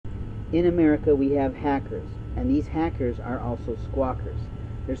in America we have hackers, and these hackers are also squawkers.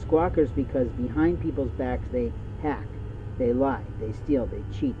 They're squawkers because behind people's backs they hack, they lie, they steal, they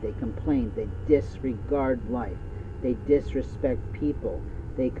cheat, they complain, they disregard life, they disrespect people,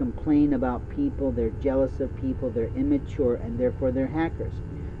 they complain about people, they're jealous of people, they're immature, and therefore they're hackers.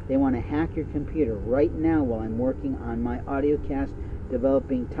 They want to hack your computer right now while I'm working on my audiocast,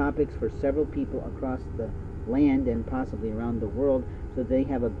 developing topics for several people across the land and possibly around the world, so they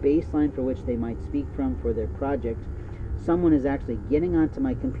have a baseline for which they might speak from for their projects. Someone is actually getting onto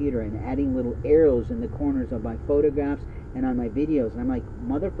my computer and adding little arrows in the corners of my photographs and on my videos, and I'm like,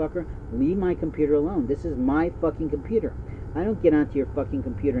 motherfucker, leave my computer alone. This is my fucking computer. I don't get onto your fucking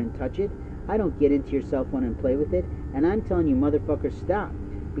computer and touch it. I don't get into your cell phone and play with it. And I'm telling you, motherfucker, stop.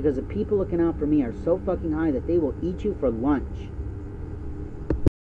 Because the people looking out for me are so fucking high that they will eat you for lunch.